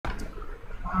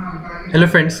Hello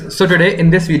friends, so today in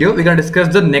this video we're going to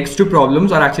discuss the next two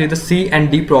problems, or actually the C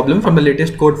and D problem from the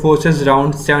latest Codeforces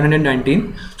round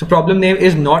 719. So problem name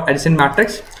is not adjacent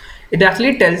matrix. It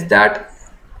actually tells that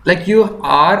like you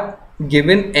are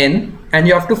given n and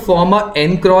you have to form a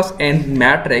n cross n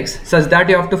matrix such that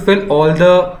you have to fill all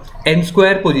the n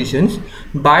square positions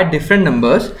by different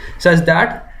numbers such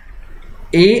that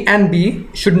A and B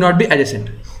should not be adjacent.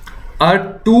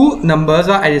 Our two numbers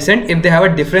are adjacent if they have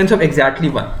a difference of exactly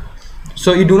 1.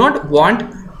 So you do not want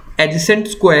adjacent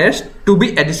squares to be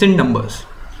adjacent numbers.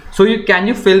 So can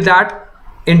you fill that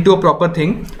into a proper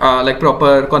thing, like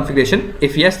proper configuration?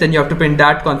 If yes, then you have to print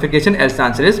that configuration, else the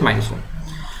answer is -1.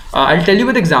 I'll tell you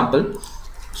with example.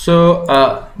 So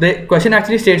the question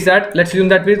actually states that let's assume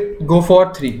that we go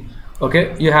for 3.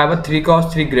 Okay, you have a 3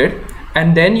 cross 3 grid,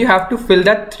 and then you have to fill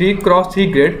that 3 cross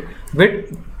 3 grid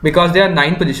with, because there are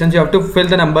 9 positions, you have to fill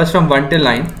the numbers from 1 till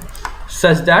 9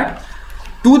 such that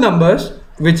two numbers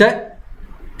which are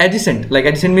adjacent, like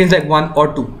adjacent means like 1 or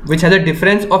 2, which has a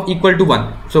difference of equal to 1.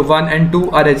 So 1 and 2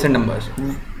 are adjacent numbers,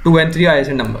 2 and 3 are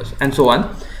adjacent numbers, and so on.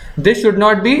 This should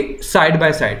not be side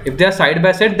by side. If they are side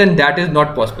by side, then that is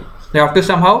not possible. You have to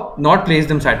somehow not place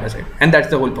them side by side, and that's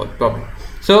the whole problem.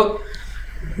 So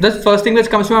the first thing that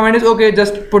comes to my mind is, okay,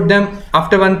 just put them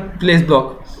after one place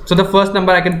block. So the first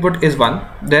number I can put is 1.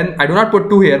 Then I do not put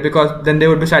 2 here because then they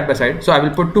would be side by side. So I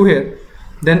will put 2 here.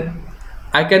 Then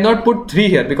I cannot put 3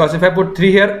 here because if I put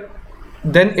 3 here,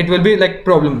 then it will be like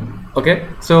problem. Okay,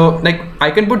 so like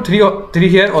I can put 3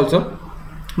 here also,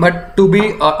 but to be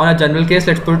on a general case,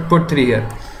 let's put 3 here.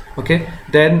 Okay,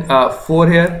 then 4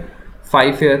 here,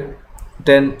 5 here,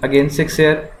 then again 6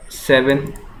 here,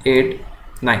 7, 8,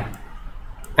 9.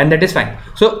 And that is fine.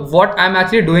 So what I'm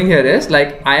actually doing here is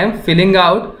like I am filling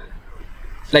out,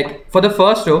 like for the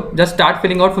first row, just start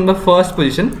filling out from the first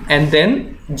position and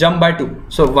then jump by 2.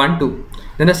 So 1, 2.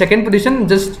 Then the second position,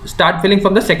 just start filling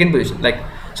from the second position. Like,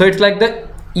 so it's like the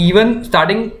even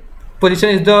starting position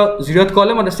is the 0th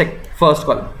column or the first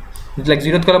column. It's like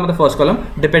 0th column or the first column,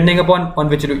 depending upon on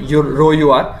which row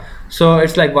you are. So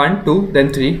it's like 1, 2,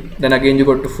 then 3, then again you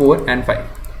go to 4 and 5.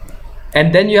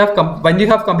 And then you have when you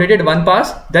have completed one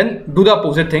pass, then do the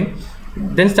opposite thing.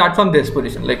 Then start from this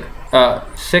position, like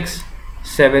 6,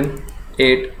 7,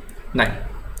 8, 9.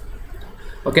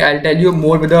 Okay, I'll tell you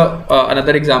more with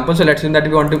another example. So let's assume that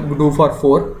we want to do for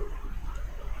 4.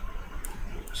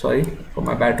 Sorry for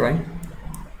my bad drawing.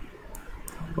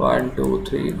 1, 2,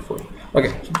 3, 4.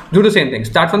 Okay, so do the same thing.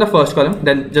 Start from the first column,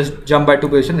 then just jump by 2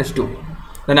 position is 2.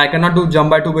 Then I cannot do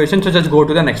jump by 2 position, so just go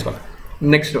to the next column,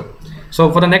 next row. So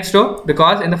for the next row,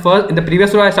 because in the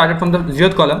previous row I started from the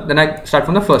 0th column, then I start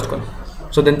from the first column.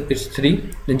 So then it's 3,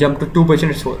 then jump to 2 position,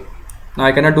 it's 4. Now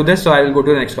I cannot do this, so I will go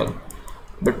to the next column.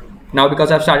 But now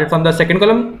because I've started from the second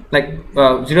column, like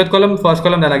 0th column, first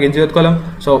column, then again 0th column,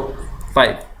 so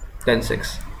 5, then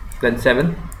 6, then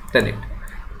 7, then 8.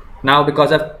 Now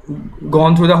because I've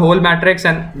gone through the whole matrix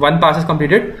and one pass is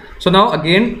completed, so now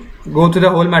again go through the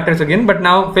whole matrix again, but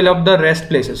now fill up the rest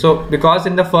places. So because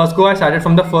in the first go I started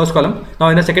from the first column, now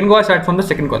in the second go I start from the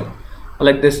second column,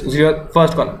 like this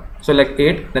first column. So like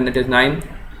 8, then it is 9,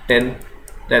 10,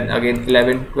 then again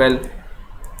 11, 12,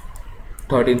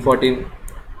 13, 14,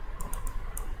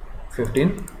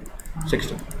 15,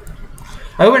 16.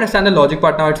 I hope you understand the logic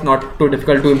part now. It's not too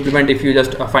difficult to implement if you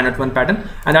just find out one pattern,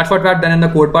 and that's what we have done in the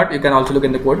code part. You can also look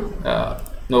in the code,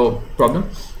 no problem.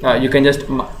 You can just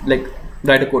like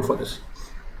write a code for this.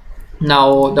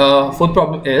 Now the fourth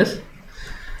problem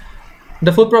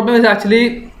is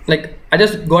actually like I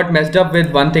just got messed up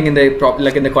with one thing in the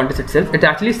like in the contest itself. It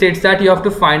actually states that you have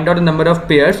to find out the number of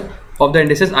pairs of the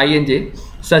indices I and j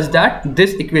such that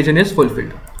this equation is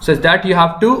fulfilled. Such that you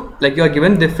have to, like, you are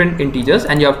given different integers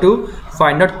and you have to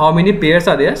find out how many pairs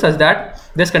are there such that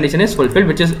this condition is fulfilled,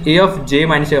 which is a of j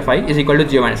minus a of I is equal to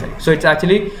j minus I. So it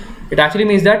actually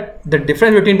means that the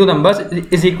difference between two numbers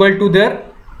is equal to their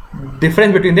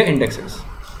difference between their indexes.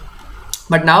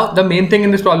 But now the main thing in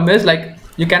this problem is like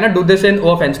you cannot do this in O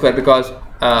of n square because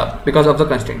of the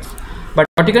constraints. But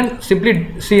what you can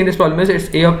simply see in this problem is it's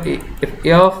if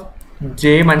a of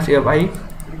j minus a of I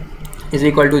is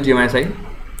equal to j minus I.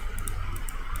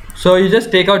 So you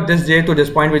just take out this j to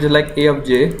this point, which is like a of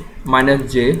j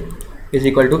minus j is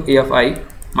equal to a of I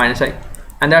minus I,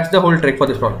 and that's the whole trick for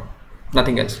this problem,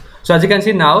 nothing else. So as you can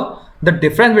see now, the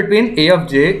difference between a of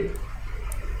j,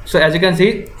 so as you can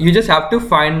see, you just have to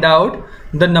find out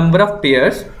the number of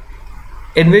pairs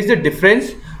in which the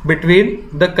difference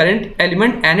between the current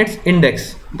element and its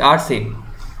index are same.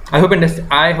 I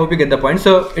hope you get the point.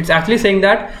 So it's actually saying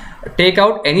that take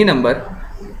out any number,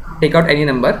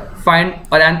 find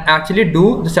and actually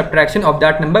do the subtraction of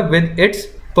that number with its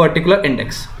particular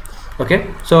index. Okay,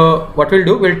 so what we'll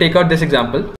do, we'll take out this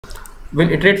example,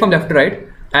 we'll iterate from left to right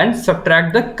and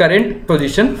subtract the current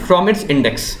position from its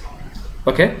index.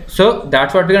 Okay, so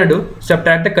that's what we're gonna do,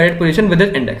 subtract the current position with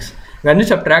its index. When we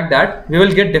subtract that, we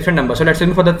will get different numbers. So let's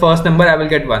say for the first number I will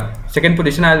get 1, second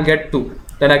position I will get 2,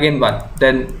 then again 1,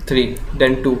 then 3,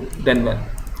 then 2, then 1.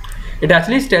 It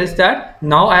actually tells that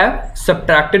now I have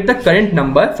subtracted the current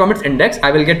number from its index,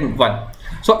 I will get 1.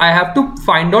 So I have to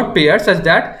find out pairs such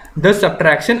that the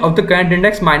subtraction of the current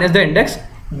index minus the index,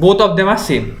 both of them are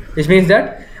same, which means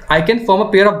that I can form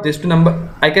a pair of these two numbers.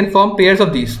 I can form pairs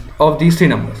of these three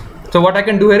numbers. So what I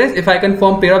can do here is, if I can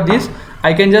form pair of these,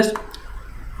 I can just,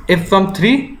 if from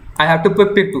 3 I have to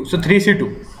pick 2, so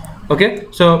 3C2. Okay,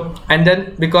 so and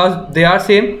then because they are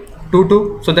same 2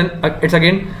 2, so then it's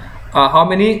again how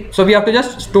many, so we have to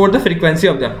just store the frequency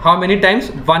of them, how many times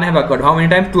 1 have occurred, how many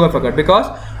times 2 have occurred, because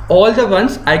all the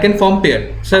ones I can form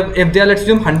pair. So if they are, let's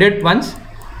assume 100 ones,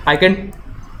 I can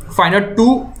find out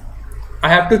 2, I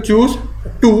have to choose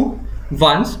 2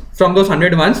 ones from those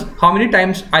 100 ones, how many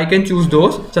times I can choose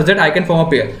those such that I can form a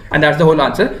pair, and that's the whole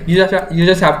answer. You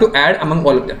just have to add among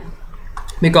all of them,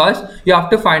 because you have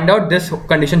to find out this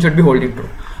condition should be holding true.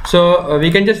 So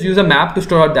we can just use a map to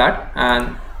store out that,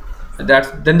 and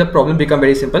then the problem become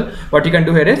very simple. What you can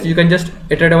do here is, you can just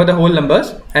iterate over the whole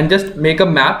numbers and just make a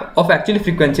map of actually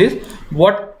frequencies,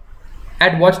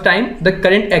 at what time the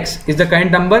current x is the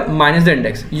current number minus the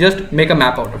index. You just make a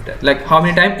map out of that, like how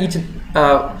many times each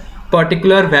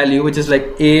particular value, which is like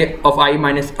a of I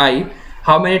minus I,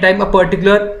 how many times a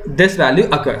particular this value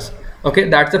occurs. Okay,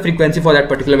 that's the frequency for that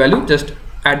particular value. Just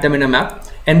add them in a map,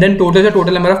 and then total is the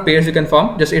total number of pairs you can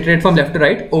form. Just iterate from left to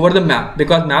right over the map,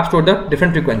 because map store the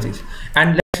different frequencies.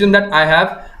 And let's assume that I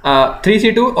have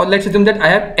 3C2, or let's assume that I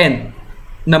have n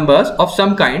numbers of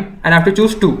some kind and I have to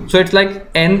choose 2. So it's like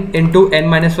n into n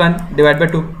minus 1 divided by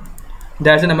 2.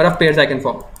 That's the number of pairs I can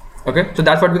form. Okay, so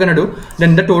that's what we're gonna do.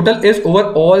 Then the total is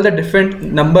over all the different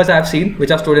numbers I have seen which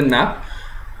are stored in map.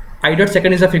 I dot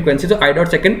second is the frequency, so I dot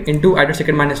second into I dot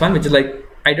second minus 1, which is like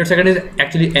I dot second is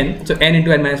actually n, so n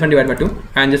into n minus 1 divided by 2,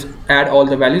 and just add all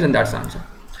the values, and that's the answer.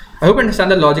 I hope you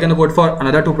understand the logic and the code for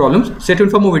another 2 problems. Stay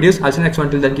tuned for more videos. I'll see you next one.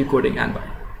 Till then, keep coding and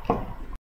bye.